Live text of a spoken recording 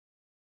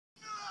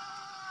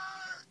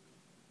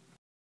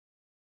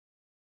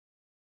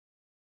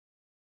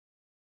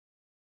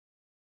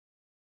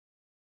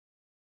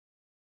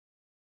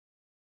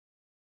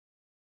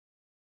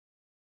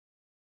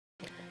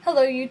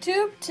Hello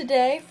YouTube.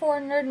 Today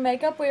for Nerd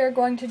Makeup we are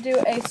going to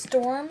do a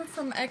Storm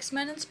from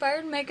X-Men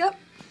inspired makeup.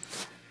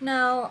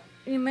 Now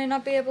you may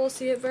not be able to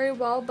see it very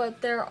well,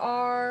 but there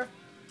are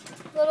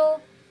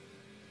little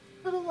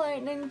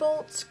lightning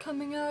bolts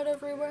coming out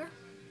everywhere.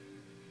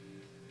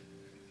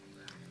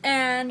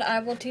 And I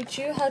will teach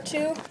you how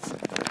to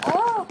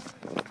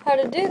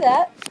do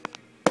that.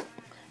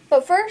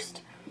 But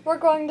first we're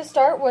going to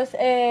start with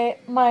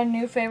my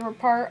new favorite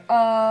part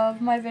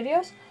of my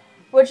videos,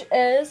 which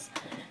is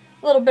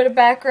a little bit of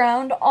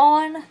background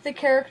on the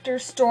character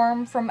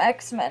Storm from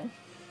X-Men.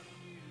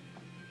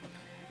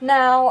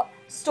 Now,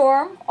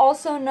 Storm,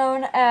 also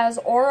known as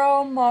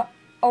Ororo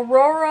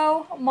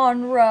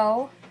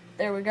Monroe,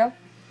 there we go.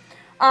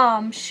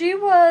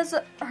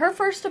 Her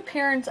first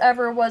appearance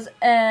ever was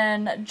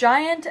in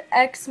Giant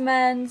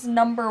X-Men's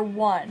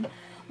 #1,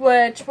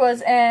 which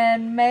was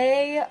in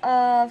May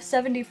of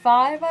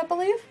 '75, I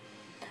believe.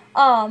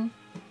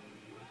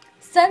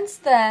 Since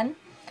then,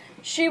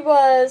 she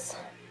was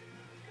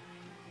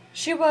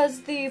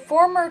the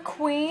former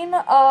queen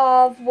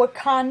of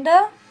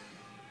Wakanda,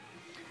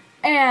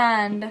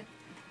 and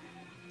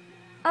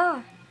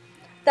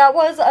that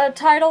was a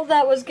title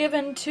that was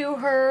given to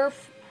her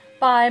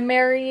by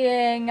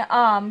marrying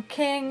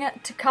King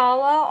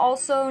T'Challa,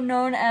 also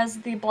known as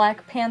the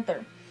Black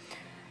Panther.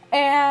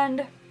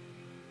 And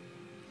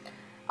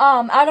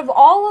out of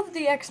all of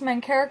the X-Men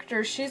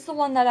characters, she's the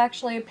one that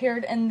actually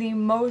appeared in the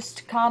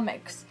most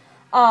comics.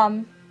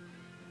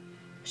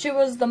 She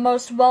was the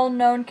most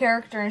well-known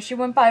character, and she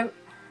went by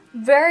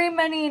very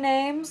many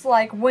names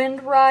like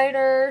Wind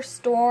Rider,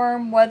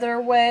 Storm, Weather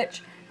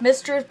Witch,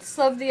 Mistress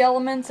of the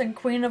Elements, and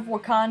Queen of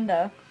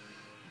Wakanda.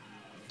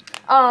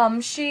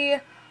 She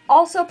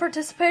also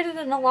participated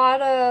in a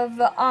lot of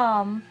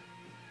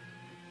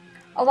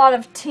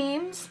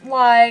teams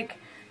like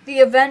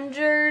the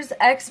Avengers,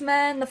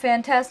 X-Men, the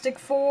Fantastic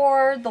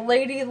Four, the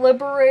Lady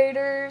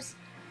Liberators,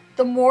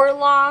 the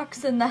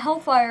Morlocks, and the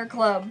Hellfire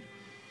Club.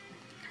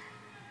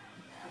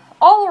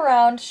 All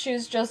around,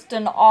 she's just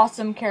an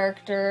awesome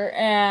character,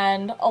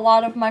 and a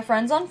lot of my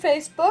friends on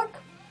Facebook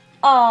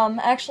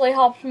actually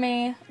helped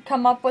me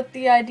come up with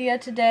the idea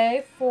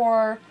today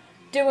for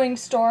doing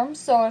Storm.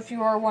 So if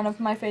you are one of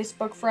my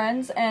Facebook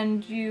friends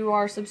and you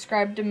are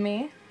subscribed to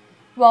me,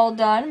 well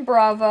done,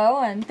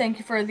 bravo, and thank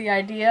you for the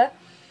idea.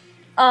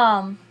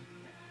 And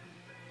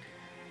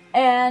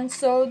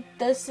so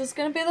this is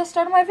going to be the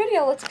start of my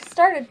video. Let's get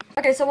started.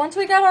 Okay, so once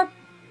we got our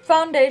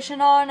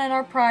foundation on and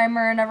our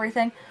primer and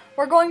everything,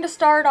 we're going to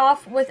start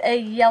off with a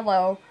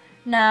yellow.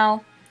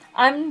 Now,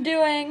 I'm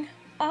doing,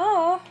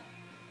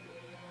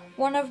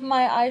 one of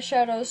my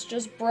eyeshadows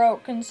just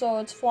broke, and so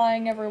it's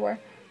flying everywhere.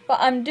 But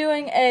I'm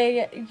doing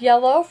a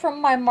yellow from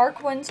my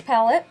Mark Wins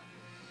palette,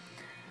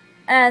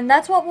 and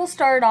that's what we'll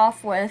start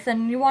off with.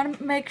 And you want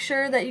to make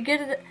sure that you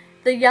get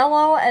the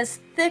yellow as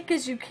thick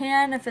as you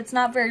can if it's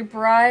not very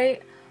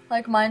bright.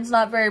 Like mine's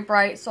not very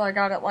bright, so I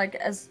got it like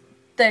as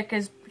thick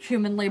as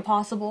humanly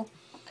possible.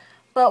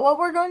 But what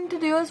we're going to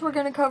do is we're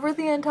going to cover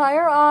the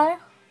entire eye.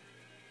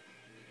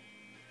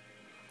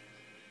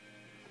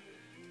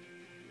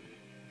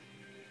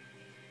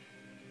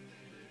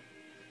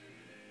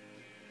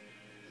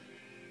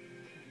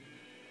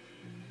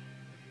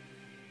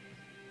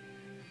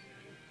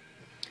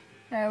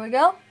 There we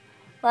go.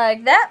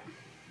 Like that.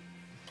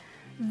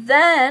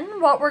 Then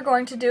what we're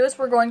going to do is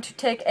we're going to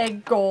take a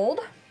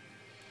gold,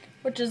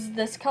 which is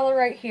this color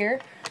right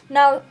here.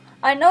 Now,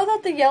 I know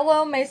that the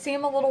yellow may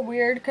seem a little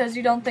weird because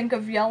you don't think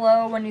of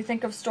yellow when you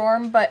think of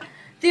Storm, but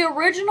the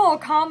original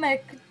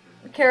comic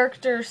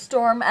character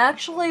Storm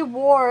actually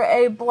wore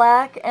a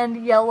black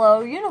and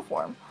yellow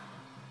uniform.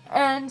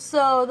 And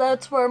so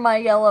that's where my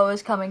yellow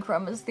is coming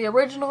from, is the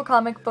original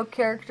comic book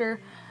character,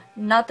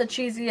 not the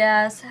cheesy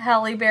ass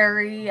Halle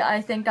Berry,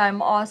 I think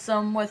I'm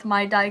awesome with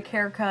my dyke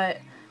haircut.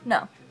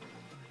 No.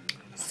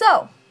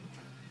 So,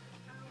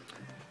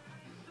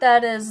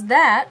 that is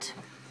that.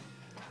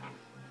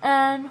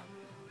 And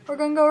we're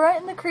going to go right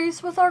in the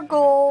crease with our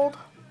gold.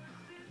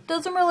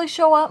 Doesn't really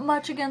show up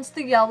much against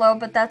the yellow,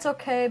 but that's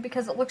okay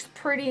because it looks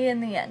pretty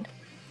in the end.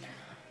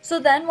 So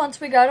then,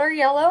 once we got our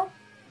yellow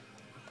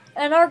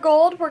and our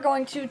gold, we're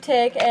going to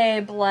take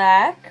a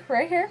black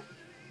right here.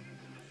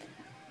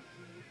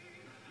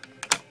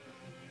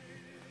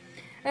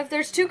 If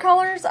there's two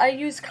colors I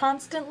use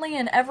constantly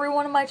in every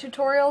one of my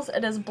tutorials,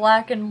 it is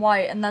black and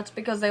white, and that's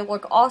because they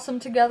look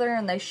awesome together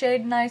and they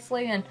shade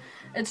nicely, and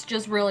it's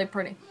just really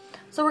pretty.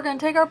 So we're going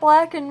to take our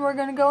black and we're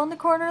going to go in the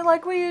corner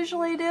like we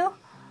usually do.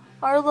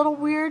 Our little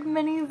weird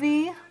mini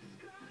V.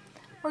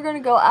 We're going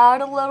to go out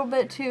a little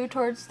bit too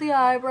towards the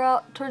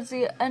eyebrow, towards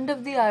the end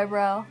of the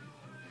eyebrow.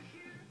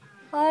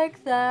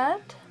 Like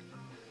that.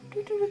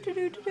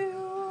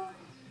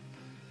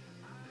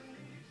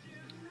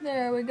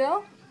 There we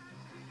go.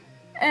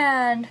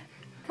 And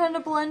kind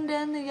of blend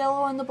in the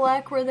yellow and the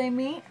black where they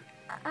meet.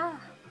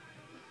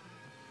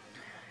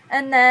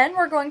 And then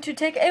we're going to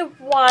take a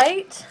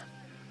white.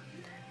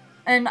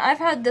 And I've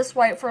had this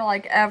white for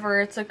like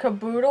ever. It's a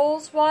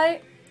Caboodles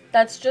white.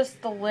 That's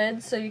just the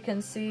lid so you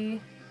can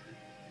see.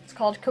 It's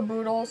called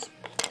Caboodles.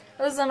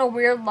 It was in a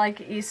weird like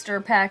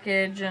Easter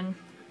package and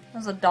it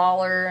was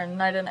 $1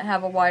 and I didn't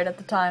have a white at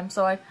the time,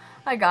 so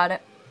I got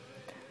it.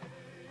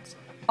 It's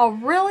a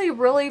really,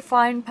 really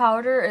fine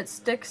powder. It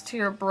sticks to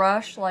your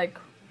brush like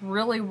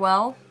really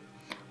well,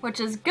 which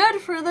is good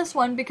for this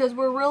one because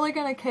we're really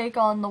going to cake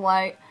on the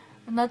white,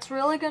 and that's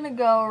really going to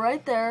go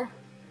right there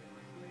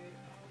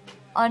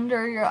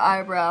under your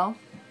eyebrow.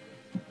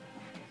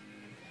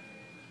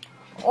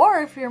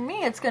 Or if you're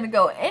me, it's going to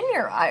go in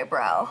your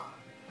eyebrow,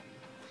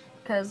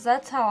 because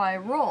that's how I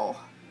roll.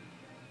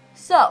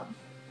 So,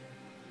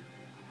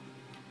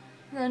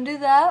 I'm going to do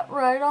that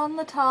right on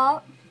the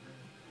top,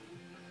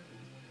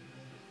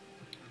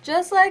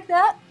 just like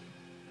that.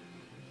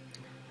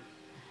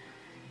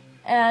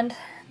 And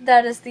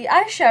that is the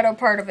eyeshadow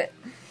part of it.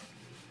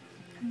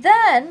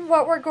 Then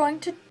what we're going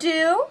to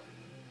do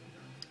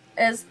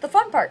is the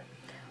fun part.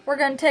 We're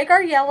going to take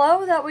our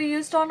yellow that we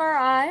used on our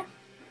eye,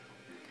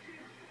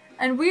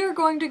 and we are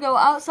going to go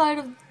outside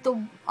of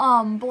the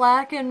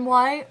black and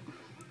white.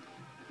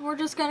 We're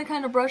just going to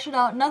kind of brush it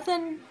out.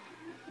 Nothing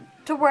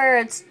to where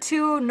it's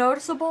too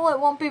noticeable. It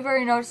won't be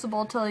very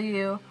noticeable till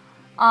you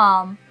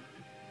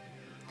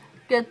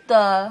get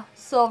the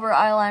silver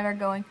eyeliner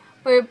going.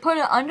 But you put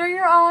it under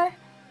your eye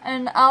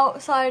and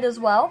outside as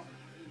well,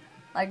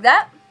 like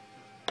that.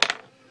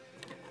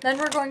 Then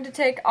we're going to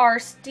take our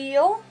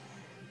steel,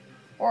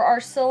 or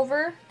our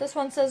silver. This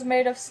one says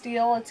made of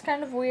steel. It's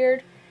kind of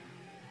weird,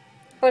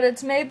 but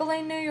it's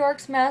Maybelline New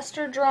York's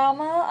Master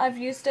Drama. I've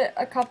used it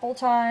a couple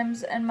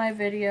times in my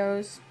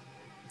videos.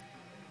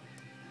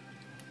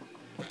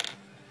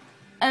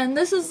 And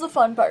this is the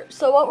fun part.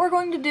 So what we're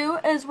going to do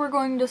is we're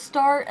going to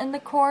start in the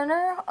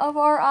corner of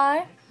our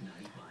eye,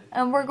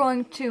 and we're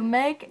going to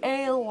make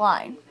a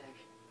line.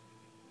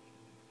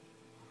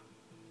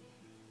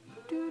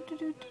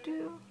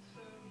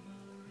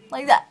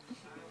 Like that.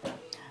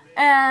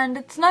 And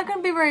it's not going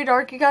to be very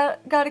dark. You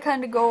got to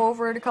kind of go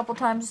over it a couple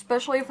times,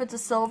 especially if it's a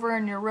silver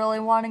and you're really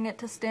wanting it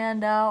to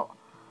stand out.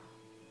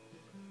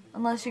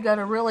 Unless you got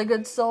a really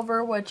good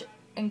silver, which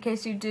in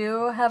case you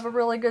do have a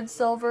really good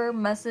silver,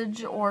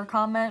 message or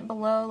comment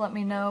below. Let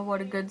me know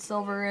what a good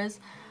silver is.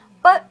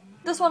 But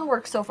this one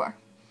works so far.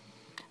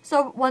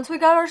 So once we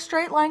got our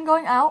straight line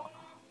going out,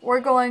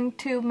 we're going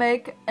to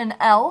make an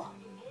L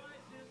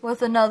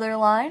with another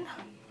line,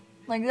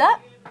 like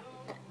that.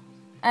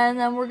 And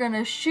then we're going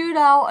to shoot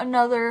out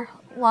another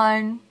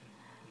line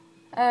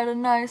at a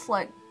nice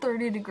like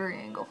 30-degree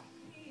angle.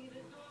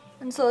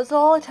 And so it's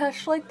all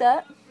attached like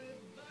that.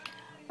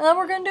 And then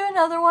we're going to do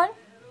another one.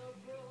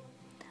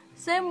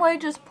 Same way,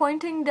 just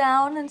pointing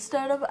down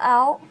instead of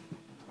out.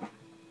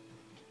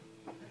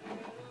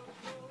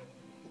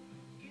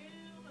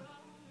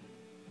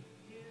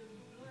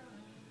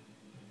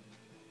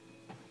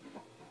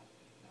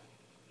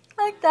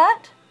 Like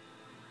that.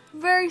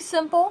 Very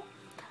simple.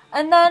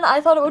 And then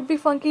I thought it would be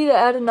funky to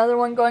add another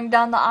one going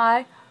down the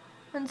eye.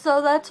 And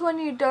so that's when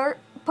you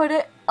put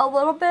it a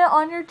little bit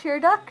on your tear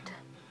duct.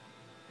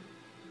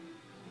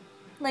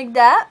 Like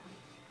that.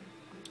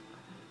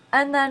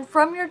 And then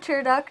from your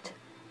tear duct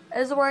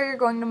is where you're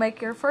going to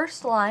make your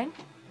first line.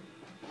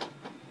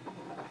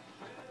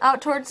 Out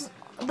towards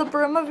the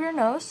brim of your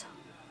nose.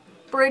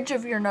 Bridge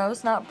of your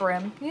nose, not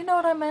brim. You know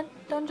what I meant.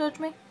 Don't judge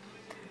me.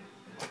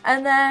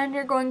 And then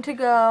you're going to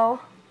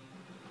go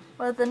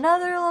with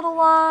another little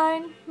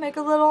line, make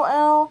a little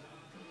L.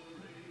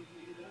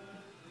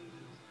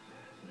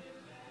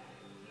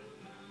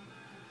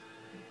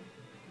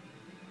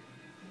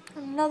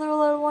 Another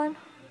little one.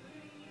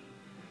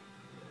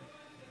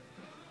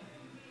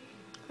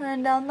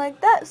 And down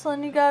like that. So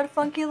then you got a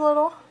funky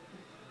little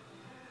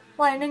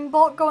lightning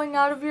bolt going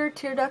out of your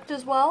tear duct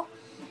as well.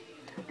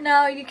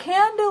 Now you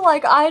can do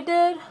like I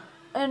did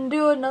and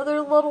do another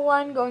little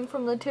line going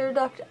from the tear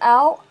duct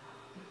out.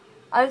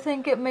 I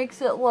think it makes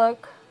it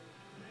look,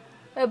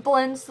 it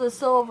blends the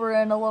silver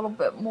in a little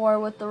bit more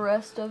with the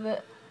rest of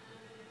it.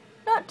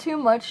 Not too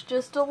much,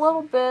 just a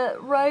little bit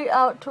right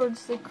out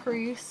towards the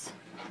crease.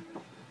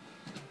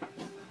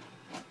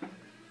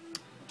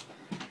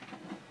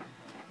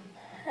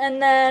 And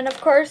then,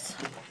 of course,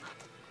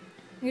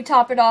 you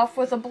top it off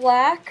with a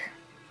black.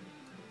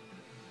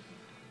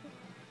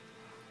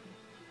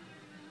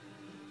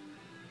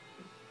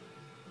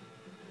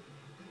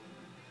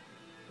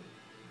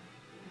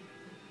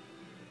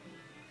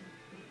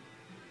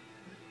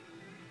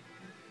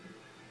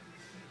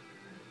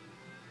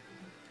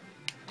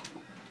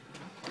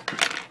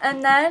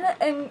 And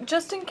then,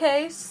 just in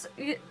case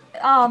the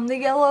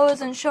yellow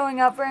isn't showing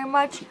up very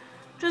much,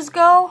 just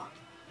go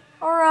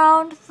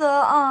around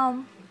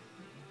the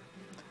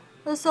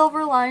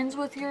silver lines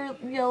with your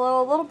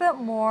yellow a little bit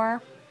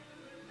more.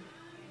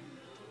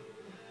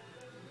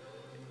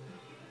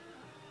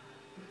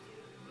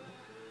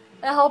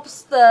 It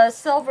helps the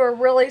silver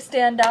really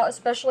stand out,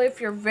 especially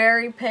if you're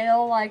very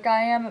pale like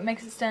I am. It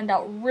makes it stand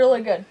out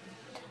really good.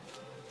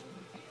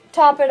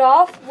 Top it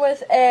off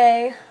with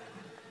a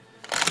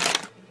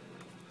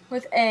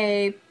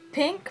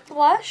pink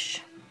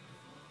blush.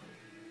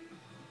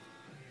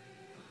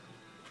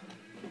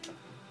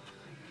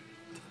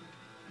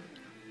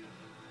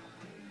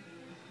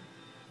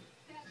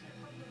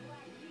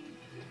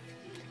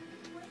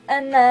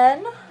 And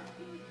then,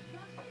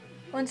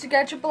 once you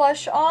get your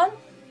blush on,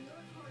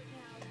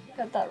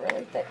 got that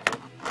really thick.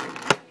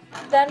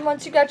 Then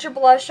once you got your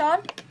blush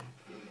on,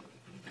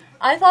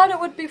 I thought it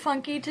would be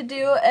funky to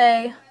do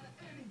a,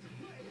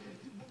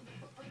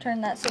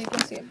 turn that so you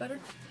can see it better,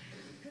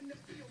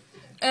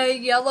 a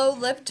yellow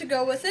lip to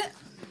go with it.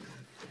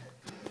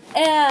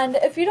 And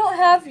if you don't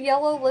have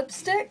yellow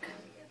lipstick,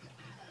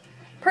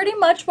 pretty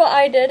much what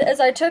I did is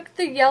I took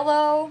the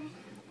yellow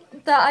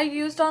that I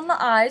used on the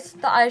eyes,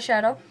 the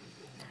eyeshadow,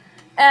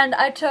 and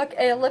I took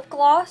a lip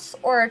gloss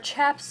or a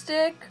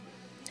chapstick.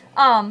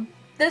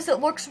 This, it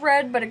looks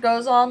red, but it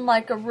goes on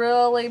like a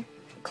really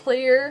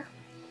clear.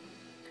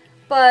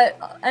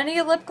 But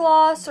any lip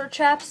gloss or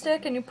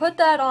chapstick, and you put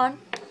that on,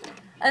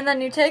 and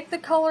then you take the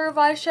color of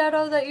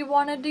eyeshadow that you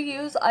wanted to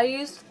use. I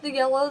used the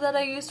yellow that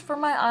I used for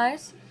my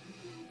eyes.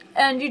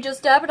 And you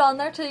just dab it on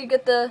there till you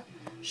get the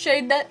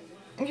shade that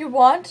you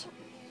want.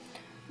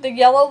 The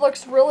yellow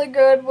looks really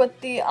good with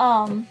the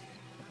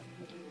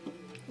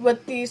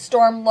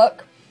storm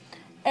look.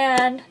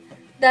 And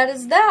that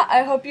is that.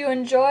 I hope you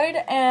enjoyed,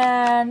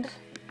 and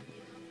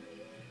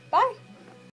bye.